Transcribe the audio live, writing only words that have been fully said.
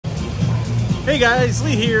Hey guys,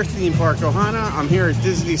 Lee here, Theme Park Ohana. I'm here at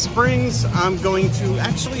Disney Springs. I'm going to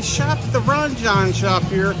actually shop the Ron Jon shop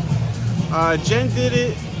here. Jen did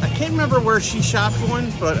it. I can't remember where she shopped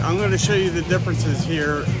one, but I'm going to show you the differences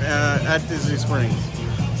here at Disney Springs.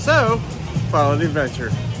 So, follow the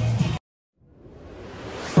adventure.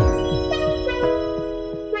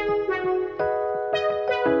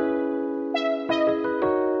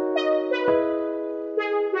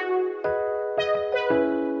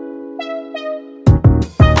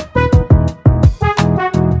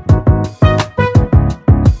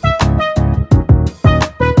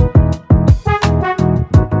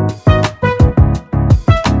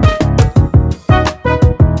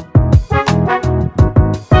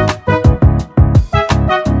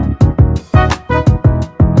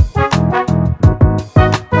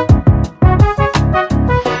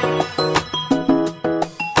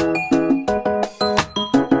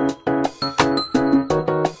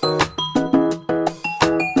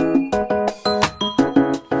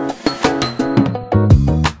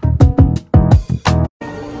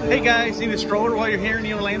 Hey guys, need a stroller while you're here in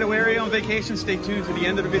the Orlando area on vacation? Stay tuned to the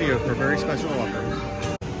end of the video for a very special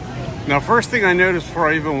offer. Now, first thing I noticed before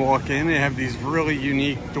I even walk in, they have these really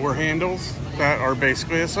unique door handles that are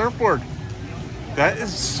basically a surfboard. That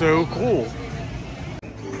is so cool.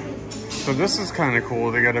 So this is kind of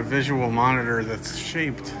cool. They got a visual monitor that's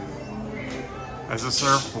shaped as a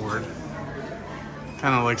surfboard.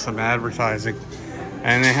 Kind of like some advertising.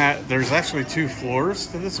 And there's actually 2 floors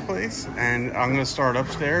to this place, and I'm gonna start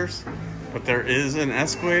upstairs, but there is an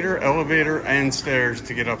escalator, elevator, and stairs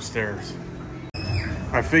to get upstairs.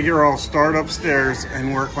 I figure I'll start upstairs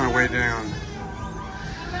and work my way down.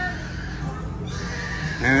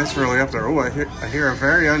 And it's really up there. Oh, I hear a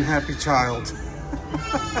very unhappy child.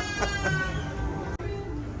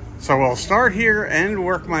 So I'll start here and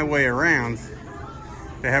work my way around.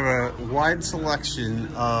 They have a wide selection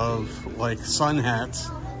of like sun hats.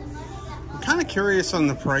 I'm kind of curious on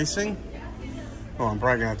the pricing. Oh, I'm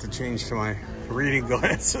probably gonna have to change to my reading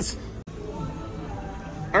glasses.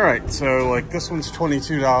 All right, so like this one's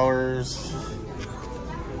 $22.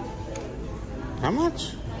 How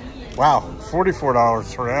much? Wow,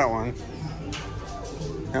 $44 for that one.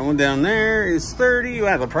 That one down there is $30.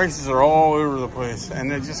 Wow, the prices are all over the place,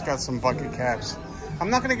 and they just got some bucket caps. I'm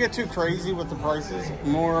not gonna get too crazy with the prices.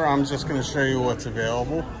 I'm just gonna show you what's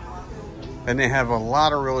available. And they have a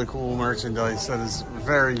lot of really cool merchandise that is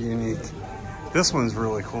very unique. This one's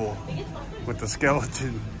really cool with the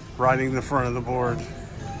skeleton riding the front of the board.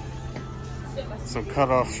 Some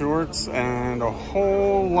cut-off shorts and a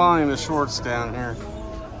whole line of shorts down here.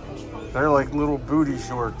 They're like little booty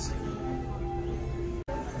shorts.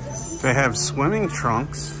 They have swimming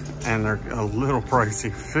trunks and they're a little pricey,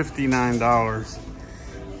 $59.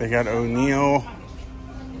 They got O'Neill.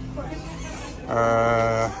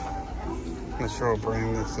 I'm not sure what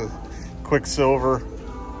brand this is. Quicksilver.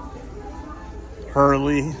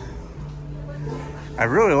 Hurley. I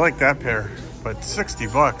really like that pair, but 60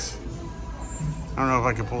 bucks. I don't know if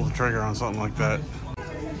I could pull the trigger on something like that.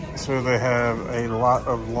 So they have a lot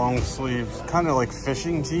of long sleeve, kind of like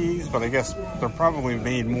fishing tees, but I guess they're probably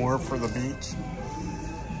made more for the beach.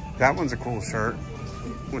 That one's a cool shirt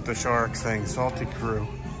with the sharks thing, Salty Crew.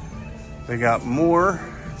 They got more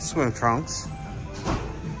swim trunks.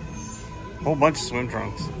 A whole bunch of swim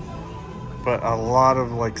trunks. But a lot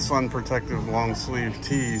of like sun protective long sleeve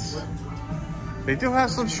tees. They do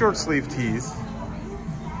have some short sleeve tees.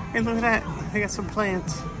 And look at that, they got some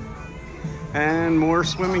plants. And more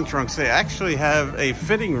swimming trunks. They actually have a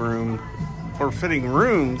fitting room, or fitting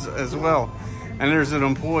rooms as well. And there's an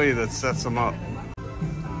employee that sets them up.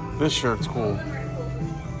 This shirt's cool.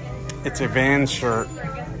 It's a Vans shirt.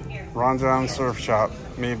 Ron Jon Surf Shop,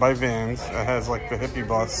 made by Vans. It has like the hippie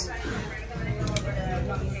bus.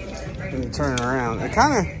 And you turn it around. It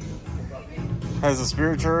kind of has a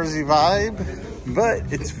Spirit Jersey vibe,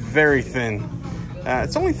 but it's very thin.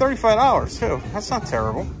 It's only $35 too. That's not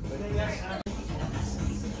terrible.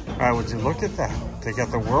 All right, would you look at that? They got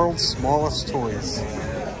the world's smallest toys.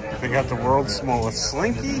 They got the world's smallest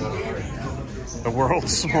Slinky, the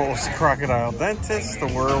world's smallest crocodile dentist, the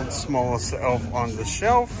world's smallest elf on the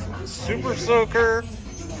shelf, Super Soaker,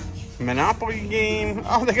 Monopoly game.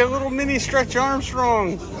 Oh, they got a little mini Stretch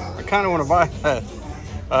Armstrong. I kind of want to buy that.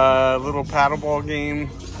 Little paddleball game.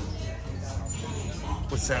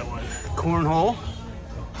 What's that one? Cornhole,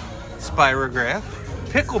 Spirograph,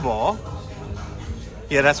 Pickleball.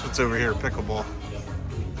 Yeah, that's what's over here, Pickleball.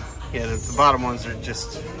 Yeah, the bottom ones are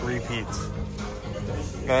just repeats.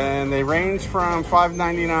 And they range from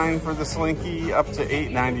 $5.99 for the Slinky up to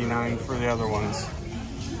 $8.99 for the other ones.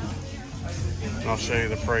 And I'll show you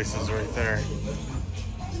the prices right there.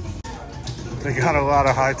 They got a lot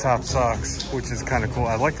of high top socks, which is kind of cool.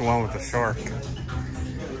 I like the one with the shark.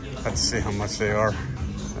 Let's see how much they are.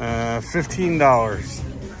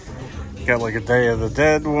 $15. Got like a Day of the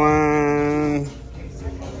Dead one.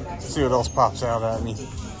 Let's see what else pops out at me.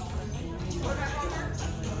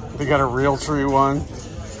 They got a Realtree one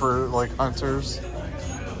for like hunters.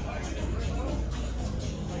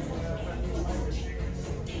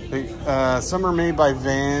 Some are made by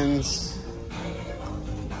Vans.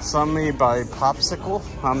 Some made by Popsicle.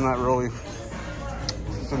 I'm not really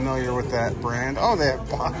familiar with that brand. Oh, they have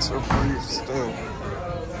boxer briefs too.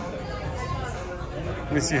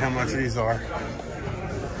 Let me see how much these are.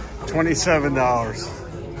 $27.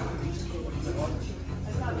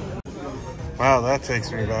 Wow, that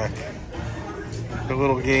takes me back. The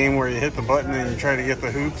little game where you hit the button and you try to get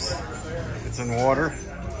the hoops. It's in water.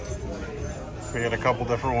 We got a couple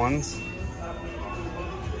different ones.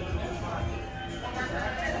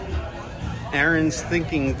 Aaron's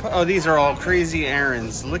Thinking. Oh, these are all Crazy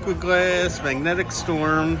Aaron's. Liquid Glass, Magnetic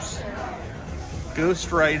Storms,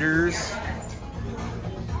 Ghost Riders.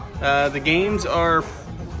 The games are,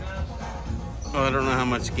 oh, I don't know how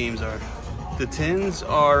much games are. The tins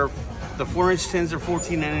are, the 4-inch tins are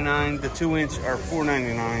 $14.99. The 2-inch are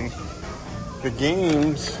 $4.99. The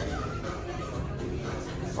games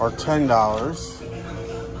are $10.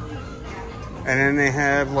 And then they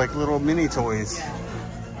have like little mini toys.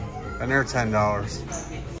 And they're $10.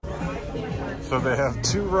 So they have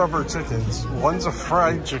 2 rubber chickens. One's a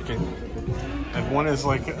fried chicken, and one is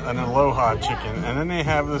like an Aloha chicken. And then they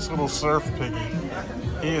have this little surf piggy.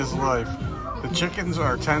 He is life. The chickens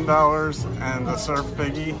are $10, and the surf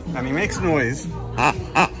piggy, and he makes noise, is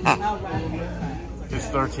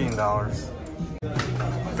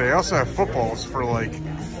 $13. They also have footballs for like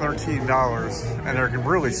 $13, and they're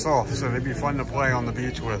really soft, so they'd be fun to play on the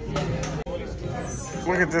beach with.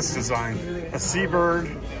 Look at this design. A seabird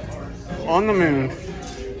on the moon.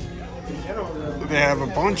 They have a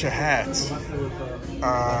bunch of hats.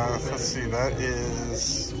 Let's see, that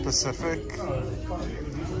is Pacific.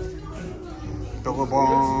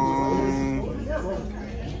 Billabong. A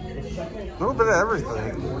little bit of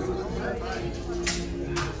everything.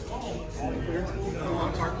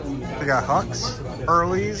 They got Hucks,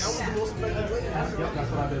 Early's.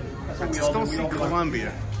 I just don't see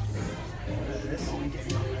Columbia.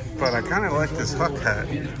 But I kind of like this Huck hat.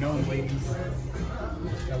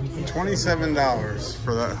 $27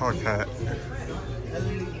 for that Huck hat.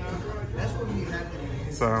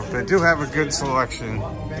 So they do have a good selection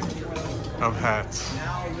of hats.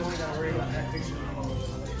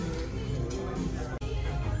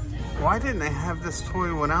 Why didn't they have this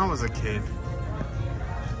toy when I was a kid?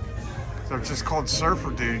 They're just called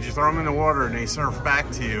surfer dudes. You throw them in the water and they surf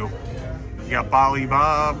back to you. You got Bali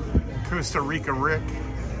Bob, Costa Rica Rick,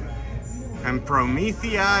 and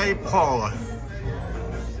Promethei Paula.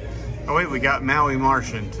 Oh wait, we got Maui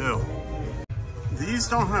Martian too. These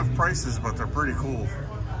don't have prices, but they're pretty cool.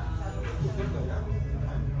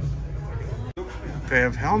 They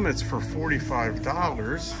have helmets for $45.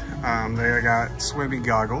 They got swimming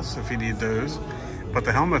goggles if you need those. But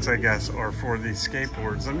the helmets, I guess, are for these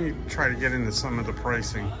skateboards. Let me try to get into some of the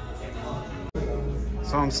pricing.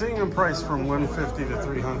 So I'm seeing them priced from $150 to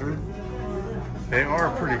 $300. They are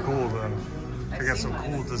pretty cool though. They got some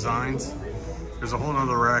cool designs. There's a whole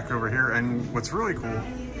nother rack over here. And what's really cool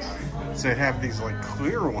is they have these like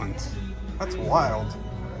clear ones. That's wild.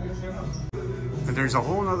 And there's a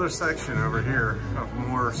whole nother section over here of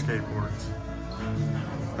more skateboards.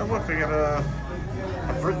 Oh look, they got a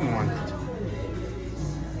Britain one.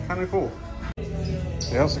 Kind of cool.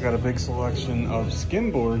 They also got a big selection of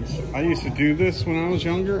skimboards. I used to do this when I was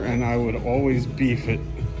younger and I would always beef it.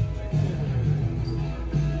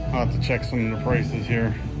 I'll have to check some of the prices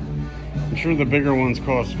here. I'm sure the bigger ones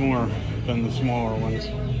cost more than the smaller ones.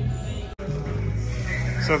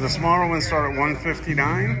 So the smaller ones start at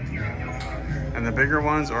 $159 and the bigger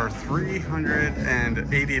ones are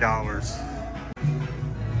 $380.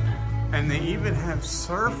 And they even have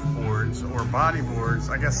surfboards or bodyboards.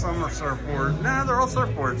 I guess some are surfboards. Nah, they're all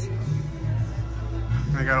surfboards.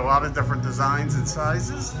 They got a lot of different designs and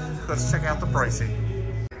sizes. Let's check out the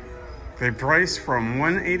pricing. They price from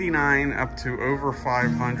 $189 up to over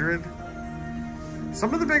 $500.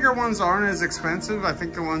 Some of the bigger ones aren't as expensive. I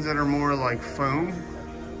think the ones that are more like foam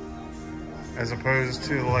as opposed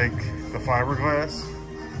to like the fiberglass,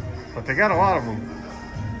 but they got a lot of them.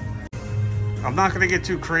 I'm not gonna get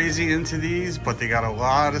too crazy into these, but they got a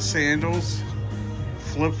lot of sandals,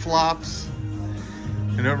 flip-flops,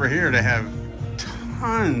 and over here they have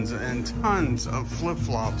tons and tons of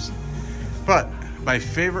flip-flops. But my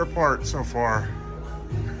favorite part so far,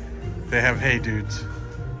 they have Hey Dudes.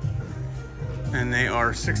 And they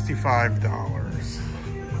are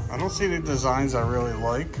 $65. I don't see the designs I really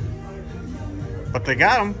like, but they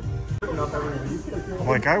got them.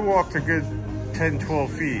 Like, I walked a good 10,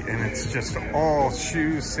 12 feet and it's just all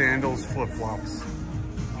shoes, sandals, flip-flops.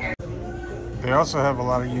 They also have a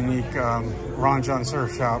lot of unique Ron Jon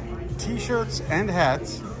Surf Shop t-shirts and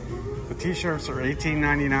hats. The t-shirts are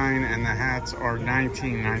 $18.99 and the hats are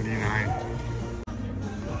 $19.99.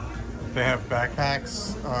 They have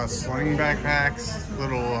backpacks, sling backpacks,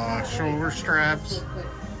 little shoulder straps,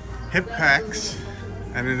 hip packs,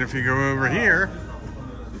 and then if you go over here,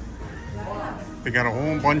 they got a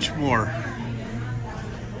whole bunch more.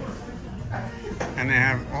 And they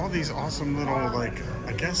have all these awesome little, like,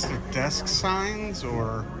 I guess they're desk signs,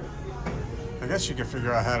 or I guess you could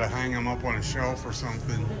figure out how to hang them up on a shelf or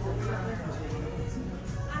something.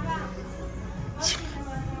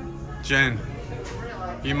 Jen,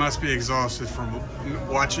 you must be exhausted from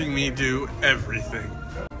watching me do everything.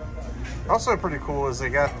 Also pretty cool is they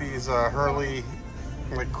got these Hurley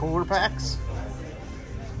like cooler packs.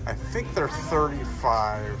 I think they're $35.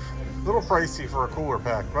 A little pricey for a cooler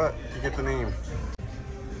pack, but you get the name.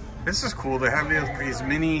 This is cool. They have these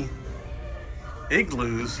mini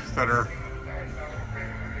igloos that are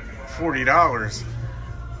 $40.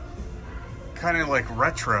 Kind of like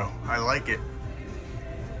retro. I like it.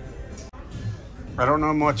 I don't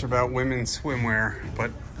know much about women's swimwear,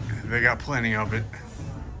 but they got plenty of it.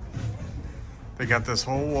 They got this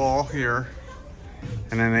whole wall here,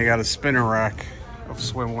 and then they got a spinner rack of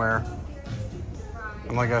swimwear.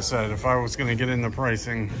 And like I said, if I was gonna get into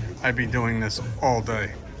pricing, I'd be doing this all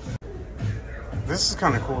day. This is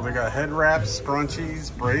kind of cool. They got head wraps,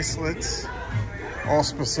 scrunchies, bracelets, all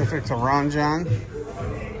specific to Ron Jon.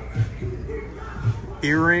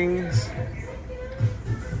 Earrings,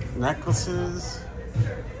 necklaces,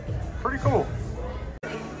 pretty cool.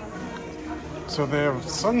 So they have a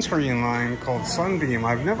sunscreen line called Sunbeam.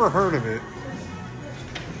 I've never heard of it,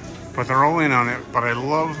 but they're all in on it. But I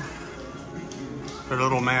love their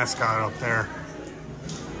little mascot up there.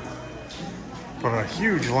 But a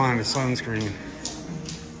huge line of sunscreen.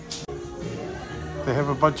 They have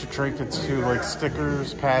a bunch of trinkets too, like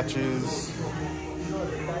stickers, patches,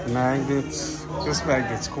 magnets. This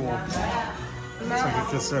magnet's cool. It's like a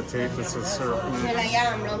cassette tape that says Surf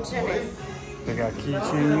Mix. They got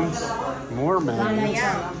keychains, more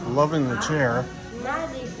magnets. Loving the chair.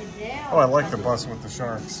 Oh, I like the bus with the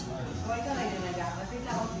sharks.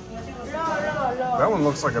 That one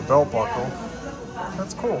looks like a belt buckle.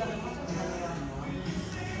 That's cool.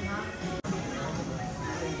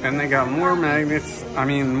 And they got more magnets,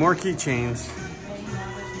 more keychains.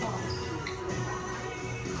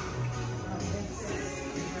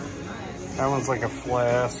 That one's like a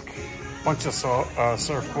flask. Bunch of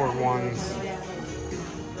surfboard ones.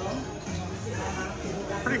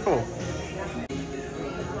 Pretty cool.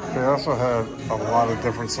 They also have a lot of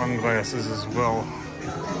different sunglasses as well.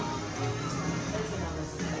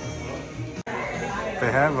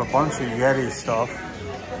 They have a bunch of Yeti stuff.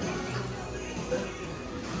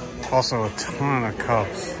 Also a ton of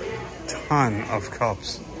cups. Ton of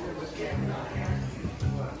cups.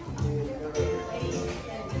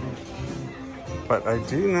 But I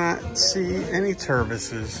do not see any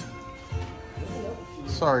turbises.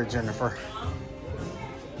 Sorry, Jennifer.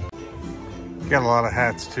 Got a lot of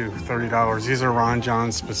hats too, $30. These are Ron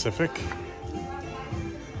Jon specific.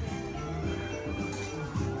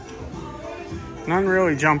 None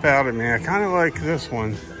really jump out at me. I kind of like this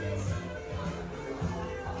one.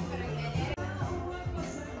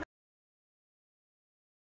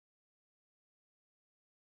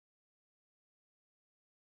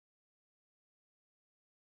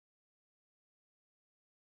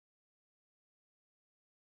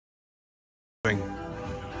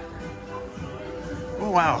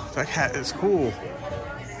 Oh wow, that hat is cool.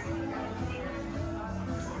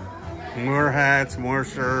 More hats, more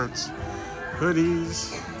shirts,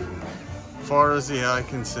 hoodies, far as the eye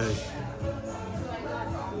can see.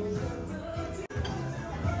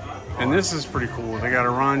 And this is pretty cool. They got a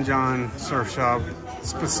Ron Jon Surf Shop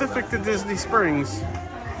specific to Disney Springs,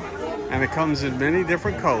 and it comes in many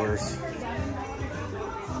different colors.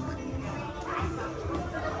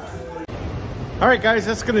 All right, guys,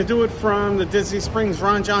 that's gonna do it from the Disney Springs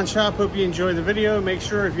Ron Jon shop. Hope you enjoyed the video. Make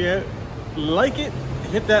sure if you like it,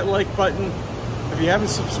 hit that like button. If you haven't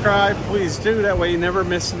subscribed, please do. That way you never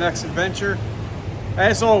miss the next adventure.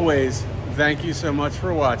 As always, thank you so much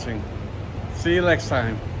for watching. See you next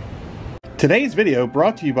time. Today's video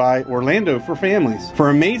brought to you by Orlando for Families. For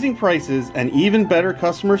amazing prices and even better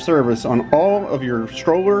customer service on all of your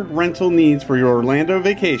stroller rental needs for your Orlando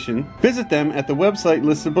vacation, visit them at the website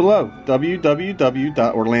listed below,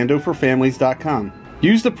 www.orlandoforfamilies.com.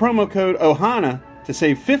 Use the promo code OHANA to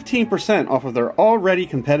save 15% off of their already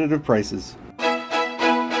competitive prices.